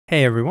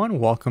Hey everyone,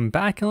 welcome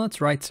back, and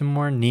let's write some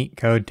more neat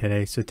code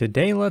today. So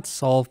today let's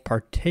solve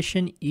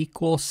partition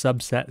equal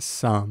subset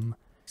sum.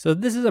 So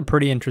this is a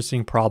pretty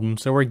interesting problem.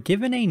 So we're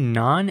given a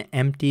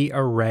non-empty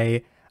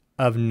array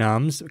of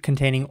nums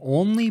containing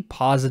only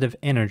positive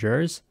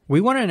integers. We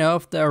want to know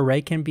if the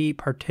array can be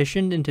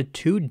partitioned into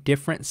two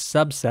different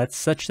subsets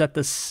such that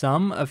the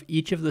sum of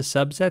each of the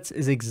subsets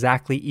is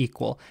exactly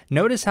equal.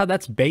 Notice how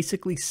that's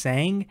basically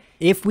saying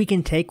if we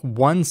can take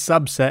one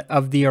subset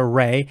of the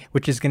array,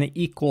 which is going to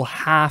equal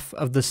half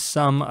of the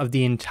sum of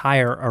the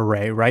entire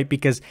array, right?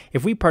 Because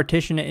if we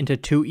partition it into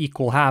two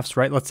equal halves,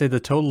 right? Let's say the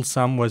total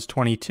sum was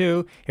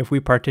 22. If we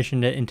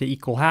partitioned it into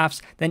equal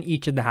halves, then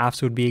each of the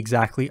halves would be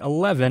exactly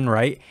 11,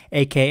 right?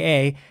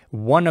 AKA,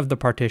 one of the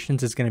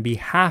partitions is going to be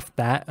half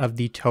that of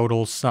the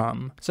total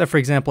sum. So for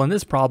example, in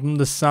this problem,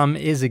 the sum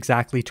is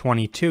exactly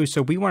 22.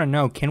 So we want to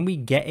know, can we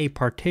get a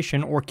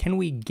partition or can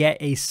we get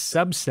a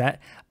subset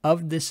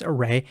of this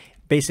array?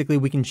 Basically,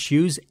 we can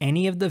choose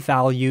any of the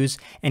values,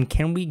 and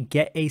can we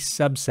get a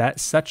subset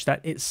such that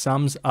it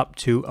sums up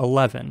to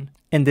 11?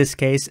 In this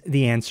case,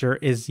 the answer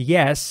is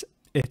yes.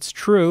 It's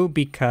true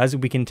because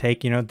we can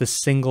take, the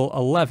single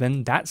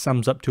 11, that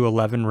sums up to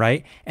 11,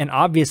 right? And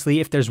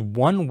obviously, if there's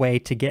one way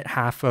to get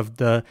half of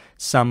the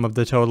sum of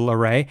the total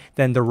array,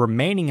 then the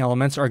remaining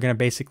elements are going to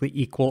basically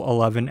equal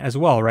 11 as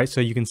well, right?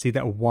 So you can see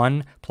that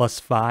 1 plus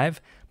 5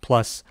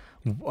 plus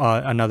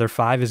another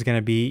 5 is going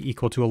to be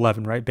equal to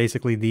 11, right?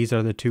 Basically, these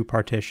are the two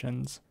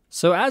partitions.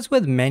 So as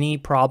with many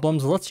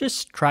problems, let's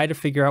just try to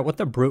figure out what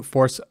the brute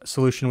force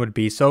solution would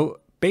be. So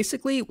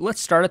basically,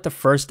 let's start at the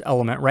first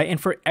element, right? And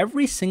for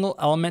every single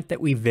element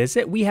that we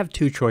visit, we have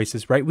two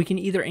choices, right? We can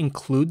either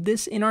include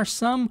this in our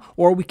sum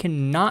or we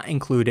can not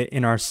include it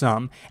in our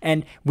sum.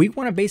 And we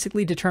want to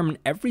basically determine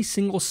every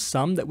single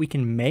sum that we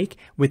can make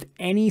with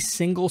any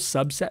single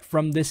subset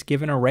from this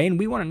given array. And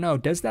we want to know,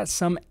 does that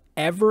sum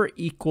ever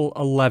equal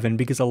 11?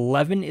 Because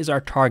 11 is our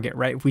target,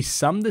 right? If we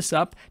sum this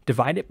up,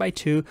 divide it by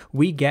 2,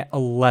 we get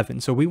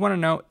 11. So we want to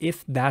know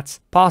if that's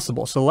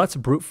possible. So let's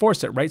brute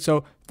force it, right?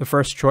 So the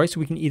first choice,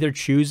 we can either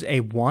choose a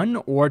 1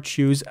 or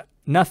choose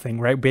nothing,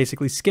 right?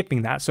 Basically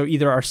skipping that. So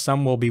either our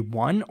sum will be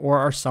 1 or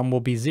our sum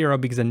will be 0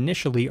 because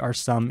initially our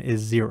sum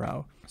is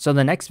 0. So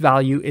the next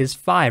value is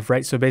 5,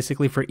 right? So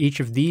basically for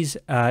each of these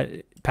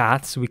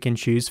paths, we can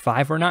choose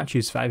 5 or not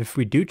choose 5. If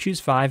we do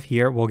choose 5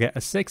 here, we'll get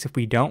a 6. If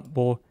we don't,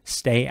 we'll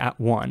stay at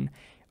 1.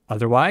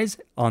 Otherwise,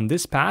 on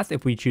this path,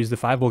 if we choose the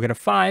 5, we'll get a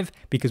 5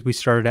 because we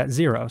started at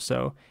 0.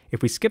 So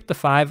if we skip the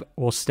 5,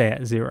 we'll stay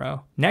at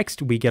 0.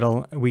 Next, we get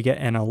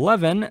an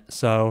 11.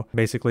 So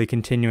basically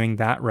continuing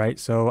that, right?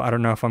 So I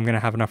don't know if I'm going to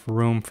have enough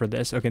room for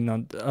this. Okay,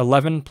 no,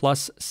 11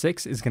 plus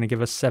 6 is going to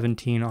give us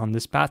 17 on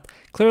this path.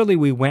 Clearly,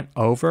 we went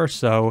over,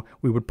 so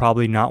we would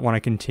probably not want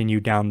to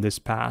continue down this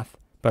path.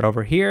 But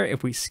over here,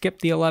 if we skip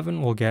the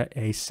 11, we'll get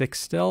a 6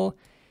 still.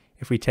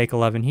 If we take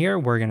 11 here,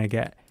 we're going to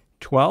get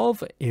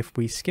 12. If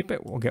we skip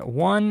it, we'll get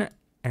 1,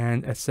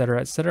 and et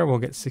cetera, we'll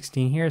get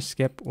 16 here,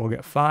 skip, we'll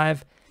get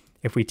 5.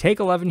 If we take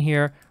 11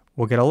 here,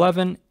 we'll get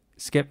 11,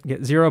 skip,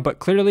 get 0, but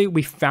clearly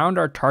we found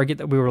our target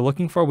that we were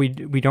looking for. We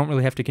don't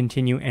really have to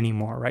continue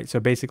anymore, right? So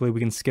basically we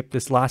can skip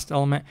this last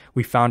element.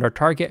 We found our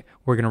target,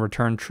 we're going to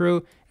return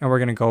true, and we're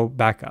going to go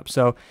back up.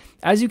 So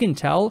as you can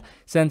tell,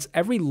 since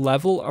every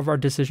level of our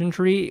decision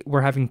tree,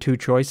 we're having two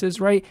choices,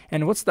 right?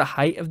 And what's the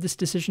height of this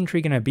decision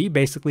tree going to be?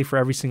 Basically for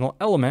every single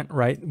element,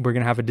 right, we're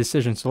going to have a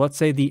decision. So let's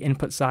say the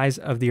input size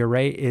of the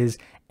array is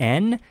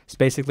n. So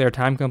basically our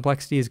time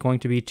complexity is going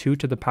to be 2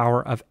 to the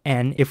power of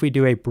n if we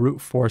do a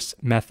brute force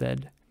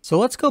method. So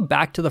let's go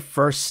back to the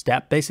first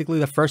step, basically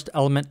the first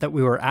element that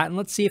we were at, and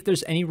let's see if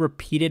there's any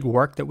repeated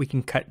work that we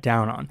can cut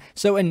down on.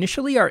 So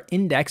initially our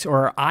index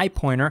or our I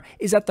pointer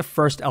is at the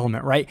first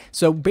element, right?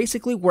 So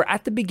basically we're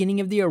at the beginning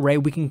of the array.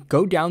 We can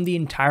go down the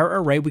entire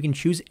array. We can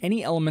choose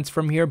any elements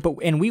from here,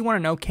 and we want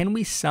to know, can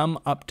we sum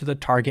up to the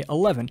target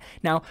 11?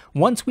 Now,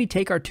 once we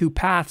take our two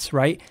paths,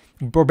 right,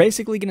 we're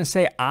basically going to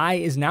say I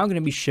is now going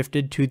to be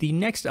shifted to the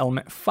next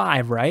element,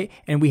 5, right?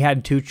 And we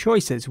had two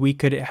choices. We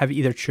could have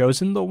either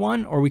chosen the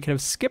 1 or we could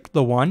have skipped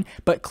the 1,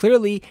 but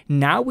clearly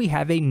now we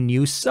have a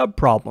new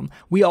subproblem.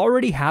 We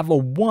already have a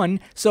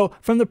 1, so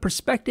from the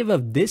perspective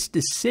of this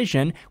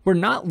decision, we're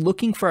not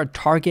looking for a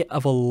target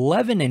of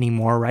 11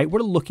 anymore, right?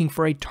 We're looking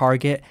for a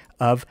target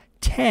of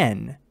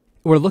 10.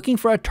 We're looking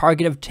for a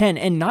target of 10,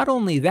 and not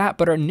only that,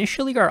 but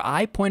initially our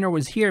I pointer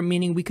was here,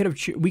 meaning we could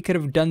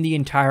have done the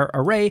entire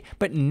array,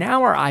 but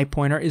now our I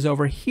pointer is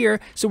over here,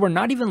 so we're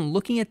not even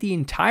looking at the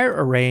entire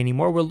array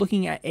anymore. We're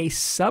looking at a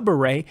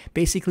subarray,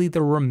 basically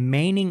the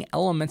remaining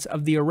elements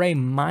of the array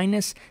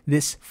minus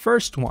this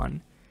first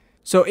one.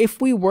 So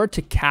if we were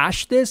to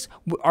cache this,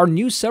 our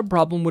new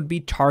subproblem would be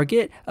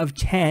target of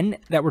 10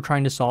 that we're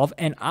trying to solve,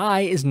 and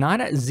I is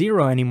not at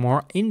 0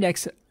 anymore.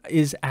 Index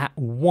is at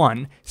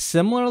 1.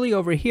 Similarly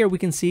over here, we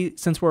can see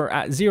since we're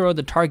at 0,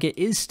 the target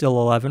is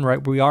still 11,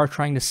 right? We are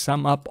trying to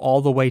sum up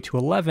all the way to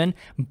 11,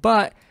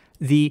 but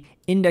the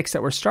index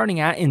that we're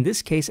starting at in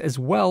this case as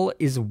well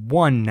is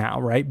 1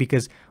 now, right?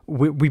 Because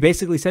we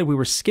basically said we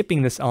were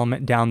skipping this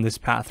element down this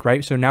path,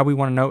 right? So now we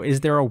want to know,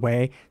 is there a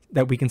way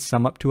that we can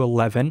sum up to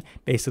 11,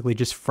 basically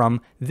just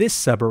from this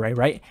subarray,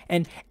 right?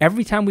 And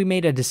every time we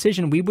made a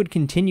decision, we would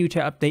continue to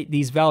update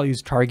these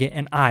values, target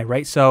and I,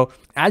 right? So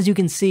as you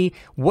can see,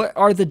 what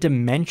are the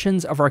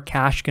dimensions of our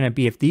cache going to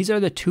be? If these are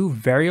the two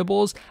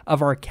variables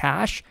of our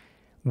cache,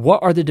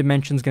 what are the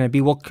dimensions going to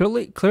be? Well,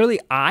 clearly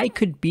I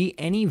could be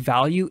any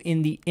value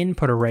in the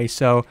input array.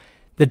 So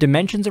the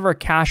dimensions of our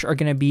cache are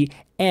going to be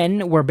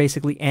n, where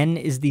basically n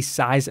is the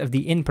size of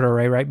the input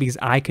array, right? Because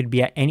I could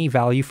be at any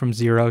value from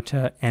 0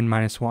 to n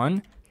minus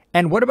 1.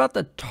 And what about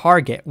the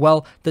target?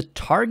 Well, the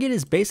target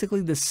is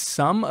basically the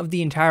sum of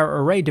the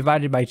entire array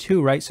divided by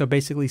 2, right? So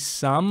basically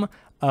sum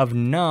of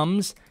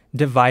nums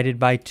divided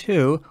by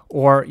 2,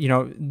 or, you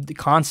know, the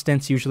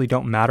constants usually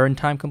don't matter in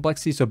time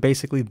complexity. So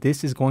basically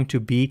this is going to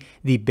be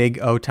the big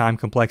O time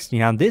complexity.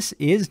 Now this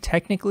is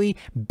technically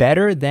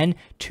better than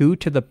 2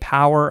 to the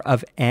power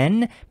of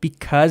n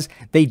because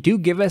they do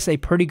give us a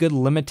pretty good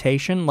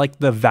limitation. Like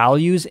the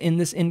values in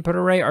this input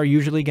array are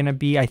usually going to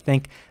be, I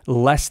think,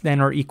 less than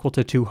or equal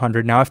to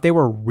 200. Now, if they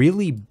were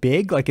really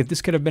big, like if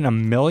this could have been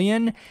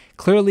 1,000,000,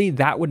 clearly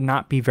that would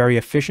not be very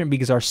efficient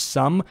because our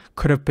sum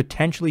could have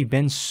potentially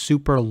been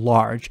super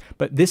large.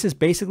 But this is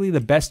basically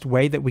the best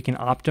way that we can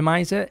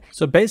optimize it.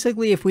 So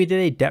basically, if we did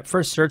a depth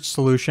first search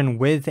solution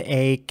with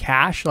a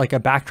cache, like a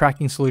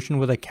backtracking solution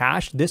with a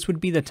cache, this would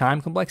be the time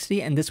complexity,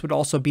 and this would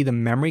also be the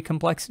memory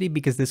complexity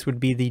because this would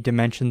be the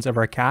dimensions of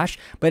our cache.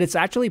 But it's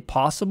actually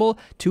possible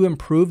to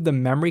improve the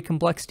memory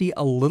complexity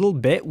a little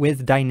bit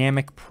with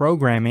dynamic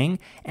programming,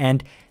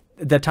 and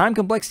the time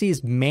complexity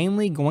is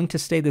mainly going to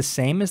stay the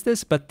same as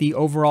this, but the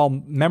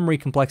overall memory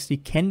complexity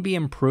can be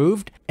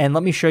improved. And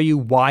let me show you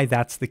why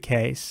that's the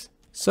case.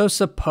 So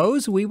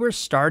suppose we were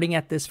starting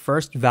at this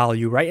first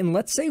value, right? And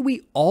let's say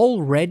we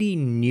already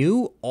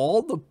knew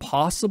all the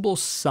possible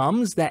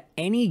sums that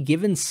any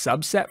given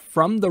subset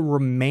from the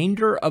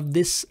remainder of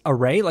this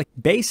array. Like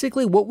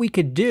basically what we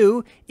could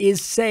do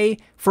is say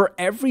for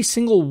every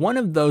single one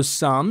of those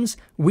sums,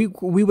 we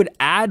would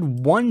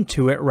add 1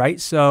 to it, right?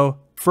 So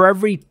for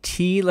every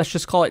t, let's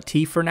just call it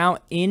t for now,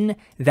 in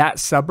that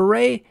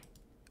subarray,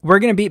 we're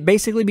going to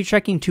basically be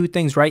checking two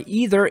things, right?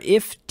 Either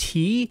if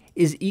t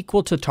is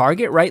equal to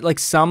target, right? Like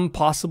some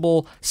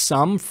possible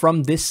sum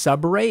from this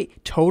subarray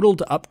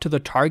totaled up to the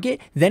target,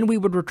 then we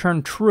would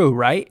return true,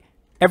 right?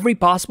 Every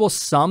possible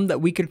sum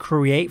that we could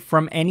create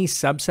from any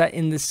subset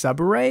in this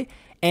subarray,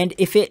 and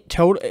if it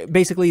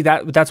basically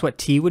that's what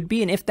t would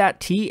be. And if that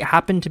t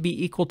happened to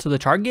be equal to the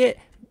target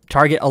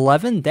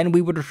 11, then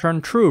we would return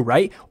true,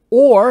 right?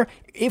 Or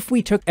if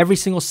we took every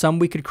single sum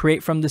we could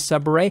create from this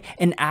subarray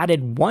and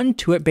added 1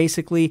 to it,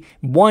 basically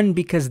 1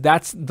 because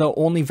that's the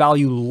only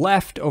value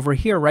left over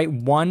here, right?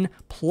 1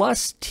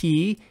 plus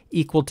t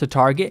equal to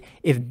target.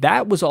 If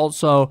that was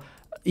also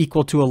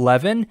equal to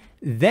 11,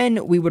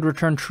 then we would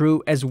return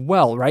true as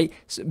well, right?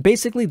 So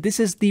basically, this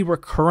is the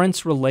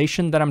recurrence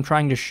relation that I'm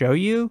trying to show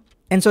you.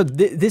 And so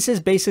this is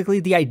basically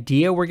the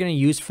idea we're going to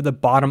use for the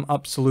bottom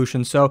up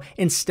solution. So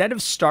instead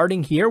of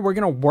starting here, we're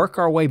going to work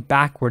our way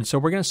backwards. So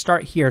we're going to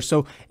start here.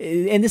 So,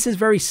 and this is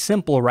very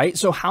simple, right?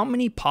 So how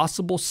many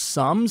possible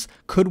sums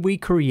could we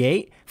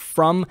create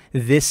from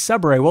this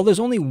subarray? Well, there's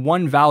only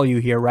one value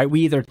here, right? We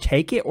either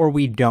take it or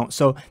we don't.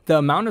 So the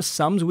amount of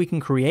sums we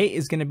can create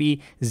is going to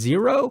be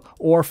 0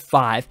 or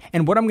 5.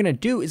 And what I'm going to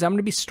do is I'm going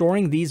to be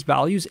storing these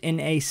values in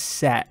a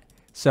set.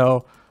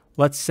 So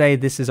let's say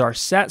this is our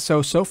set.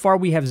 So far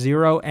we have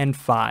 0 and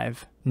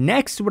 5.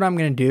 Next, what I'm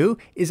going to do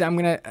is I'm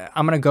going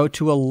to go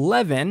to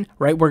 11,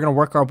 right? We're going to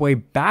work our way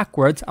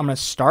backwards. I'm going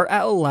to start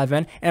at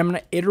 11 and I'm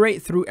going to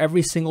iterate through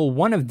every single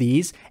one of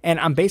these. And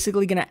I'm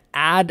basically going to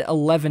add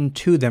 11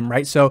 to them,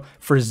 right? So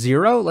for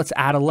 0, let's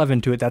add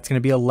 11 to it. That's going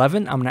to be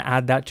 11. I'm going to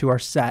add that to our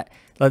set.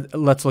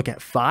 Let's look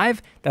at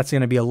 5. That's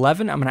going to be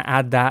 11. I'm going to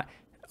add that.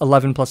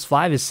 11 plus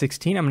 5 is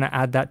 16. I'm going to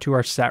add that to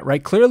our set,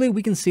 right? Clearly,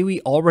 we can see we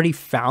already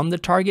found the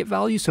target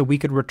value, so we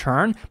could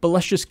return, but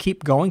let's just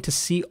keep going to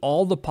see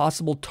all the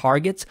possible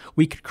targets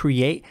we could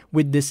create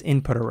with this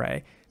input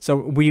array. So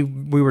we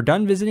were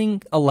done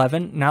visiting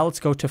 11. Now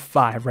let's go to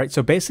 5, right?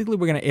 So basically,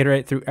 we're going to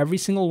iterate through every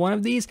single one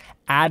of these,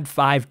 add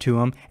 5 to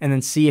them, and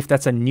then see if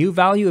that's a new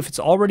value. If it's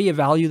already a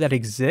value that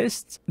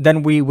exists,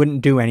 then we wouldn't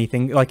do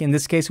anything. Like in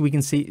this case, we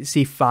can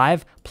see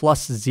 5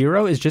 plus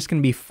 0 is just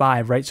going to be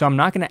 5, right? So I'm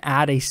not going to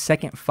add a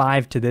second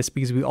 5 to this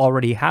because we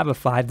already have a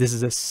 5. This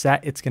is a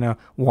set. It's going to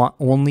want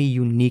only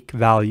unique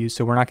values.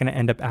 So we're not going to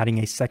end up adding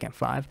a second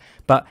 5.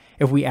 But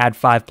if we add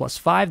 5 plus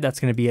 5, that's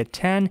going to be a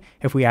 10.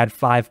 If we add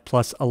 5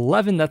 plus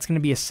 11, that's going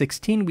to be a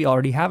 16. We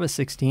already have a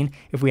 16.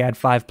 If we add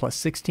 5 plus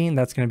 16,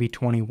 that's going to be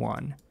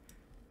 21.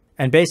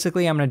 And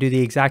basically, I'm going to do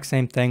the exact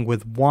same thing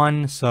with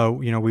 1.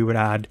 So, you know, we would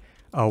add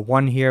a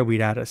 1 here.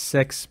 We'd add a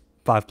 6.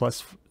 5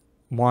 plus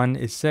 1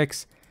 is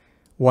 6.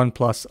 1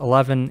 plus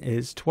 11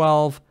 is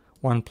 12.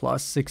 1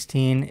 plus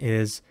 16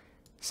 is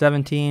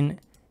 17.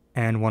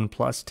 and 1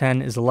 plus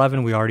 10 is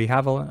 11. We already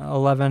have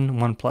 11.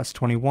 1 plus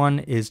 21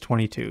 is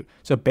 22.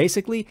 So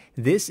basically,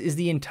 this is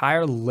the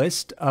entire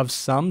list of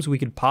sums we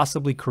could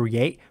possibly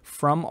create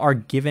from our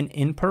given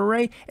input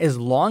array. As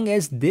long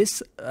as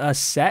this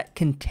set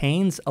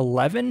contains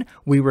 11,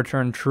 we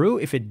return true.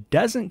 If it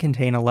doesn't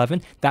contain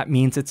 11, that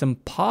means it's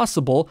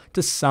impossible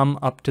to sum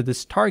up to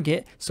this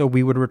target, so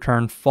we would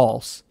return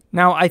false.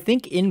 Now, I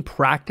think in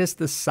practice,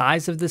 the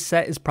size of this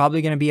set is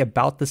probably going to be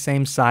about the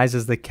same size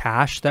as the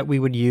cache that we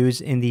would use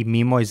in the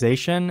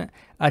memoization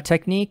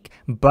technique,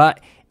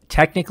 but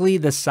technically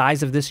the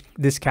size of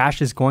this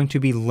cache is going to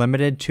be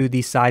limited to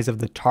the size of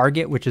the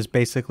target, which is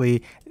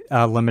basically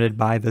limited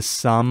by the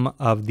sum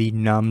of the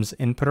nums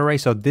input array.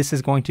 So this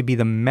is going to be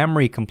the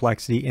memory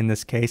complexity in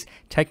this case.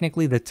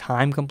 Technically, the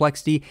time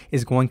complexity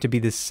is going to be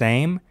the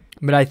same.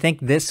 But I think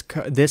this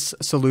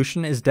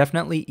solution is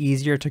definitely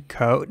easier to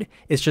code.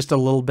 It's just a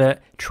little bit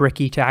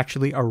tricky to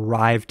actually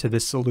arrive to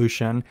this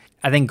solution.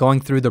 I think going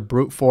through the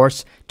brute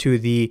force to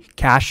the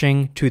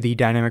caching to the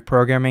dynamic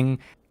programming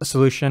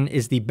solution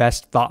is the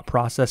best thought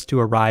process to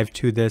arrive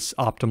to this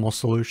optimal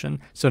solution.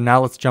 So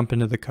now let's jump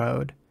into the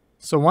code.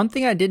 So one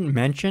thing I didn't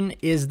mention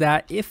is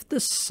that if the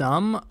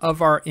sum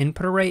of our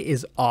input array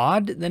is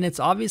odd, then it's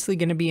obviously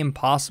going to be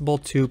impossible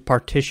to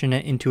partition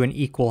it into an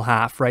equal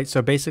half, right?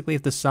 So basically,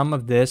 if the sum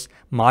of this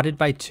modded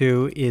by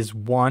 2 is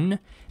 1,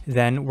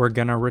 then we're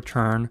going to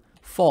return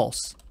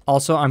false.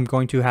 Also, I'm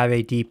going to have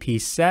a DP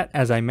set,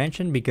 as I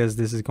mentioned, because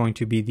this is going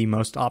to be the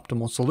most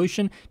optimal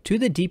solution. To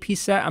the DP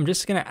set, I'm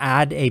just going to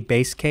add a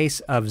base case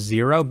of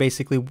 0.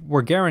 Basically,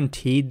 we're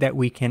guaranteed that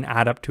we can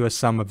add up to a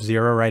sum of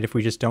 0, right, if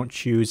we just don't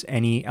choose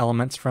any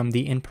elements from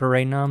the input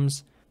array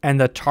nums. And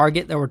the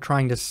target that we're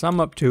trying to sum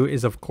up to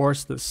is, of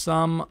course, the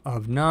sum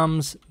of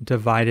nums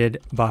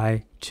divided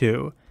by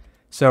 2.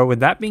 So with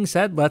that being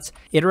said, let's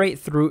iterate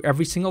through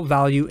every single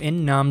value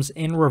in nums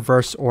in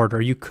reverse order.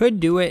 You could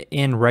do it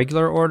in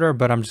regular order,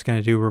 but I'm just going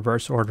to do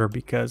reverse order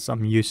because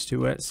I'm used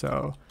to it.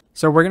 So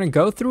we're going to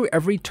go through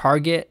every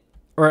target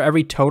or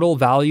every total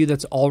value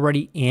that's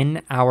already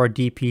in our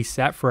DP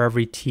set for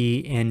every t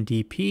in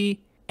DP.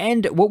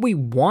 And what we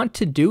want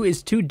to do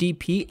is to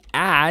DP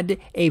add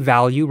a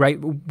value, right?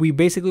 We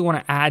basically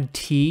want to add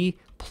t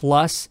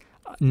plus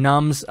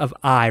nums of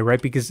I,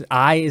 right? Because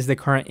I is the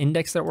current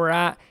index that we're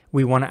at.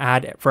 We want to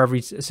add, for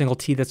every single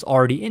t that's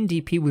already in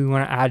DP, we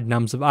want to add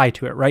nums of I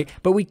to it, right?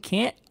 But we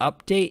can't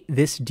update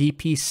this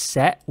DP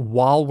set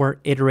while we're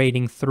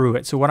iterating through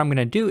it. So what I'm going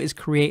to do is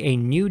create a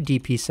new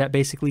DP set,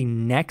 basically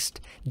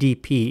next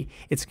DP.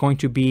 It's going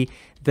to be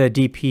the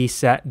DP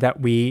set that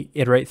we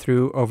iterate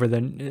through over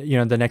the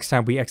next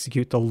time we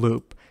execute the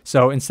loop.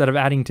 So instead of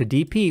adding to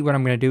DP, what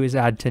I'm going to do is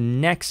add to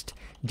next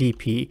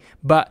DP.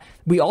 But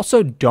we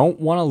also don't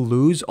want to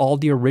lose all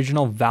the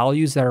original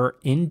values that are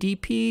in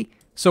DP.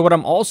 So what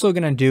I'm also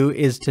going to do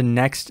is to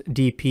next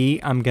DP,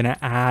 I'm going to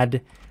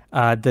add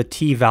the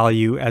t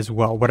value as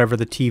well, whatever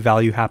the t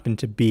value happened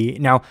to be.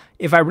 Now,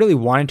 if I really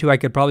wanted to, I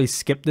could probably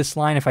skip this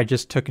line if I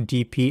just took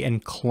DP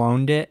and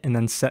cloned it and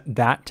then set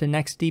that to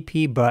next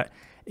DP, but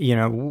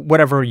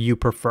whatever you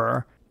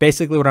prefer.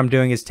 Basically what I'm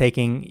doing is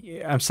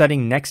I'm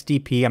setting next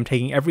DP, I'm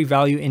taking every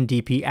value in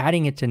DP,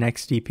 adding it to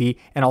next DP,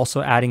 and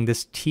also adding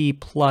this t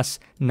plus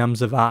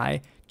nums of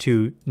I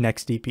to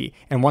next DP.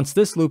 And once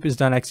this loop is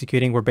done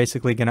executing, we're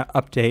basically going to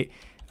update,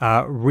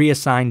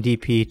 reassign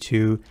DP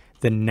to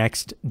the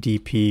next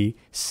DP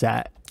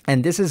set.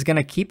 And this is going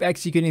to keep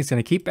executing. It's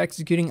going to keep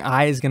executing.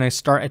 I is going to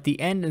start at the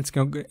end. And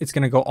it's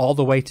going to go all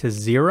the way to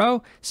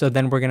 0. So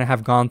then we're going to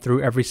have gone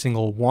through every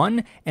single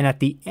one. And at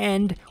the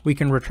end, we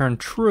can return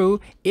true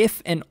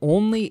if and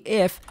only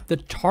if the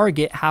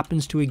target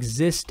happens to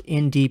exist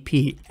in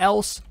DP.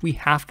 Else, we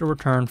have to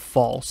return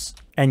false.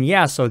 And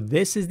yeah, so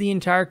this is the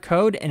entire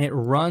code and it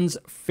runs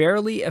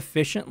fairly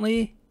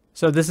efficiently.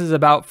 So this is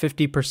about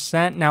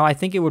 50%. Now I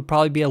think it would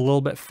probably be a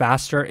little bit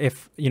faster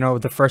if,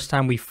 the first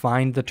time we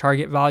find the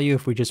target value,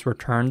 if we just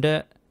returned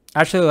it.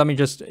 Actually, let me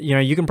just,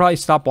 you can probably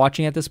stop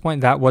watching at this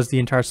point. That was the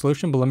entire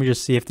solution, but let me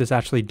just see if this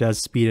actually does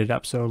speed it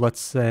up. So let's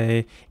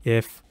say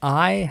if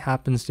I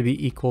happens to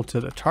be equal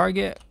to the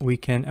target, we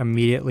can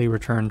immediately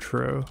return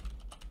true.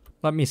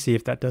 Let me see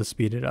if that does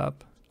speed it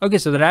up. Okay,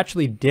 so that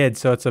actually did.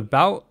 So it's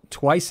about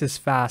twice as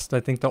fast. I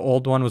think the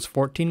old one was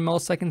 14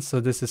 milliseconds, so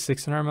this is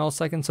 600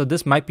 milliseconds. So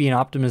this might be an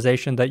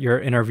optimization that your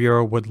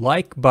interviewer would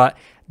like, but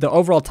the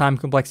overall time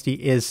complexity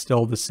is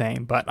still the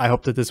same. But I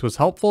hope that this was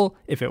helpful.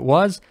 If it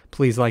was,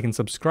 please like and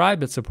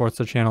subscribe. It supports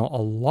the channel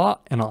a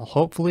lot, and I'll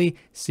hopefully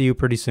see you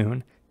pretty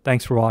soon.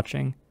 Thanks for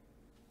watching.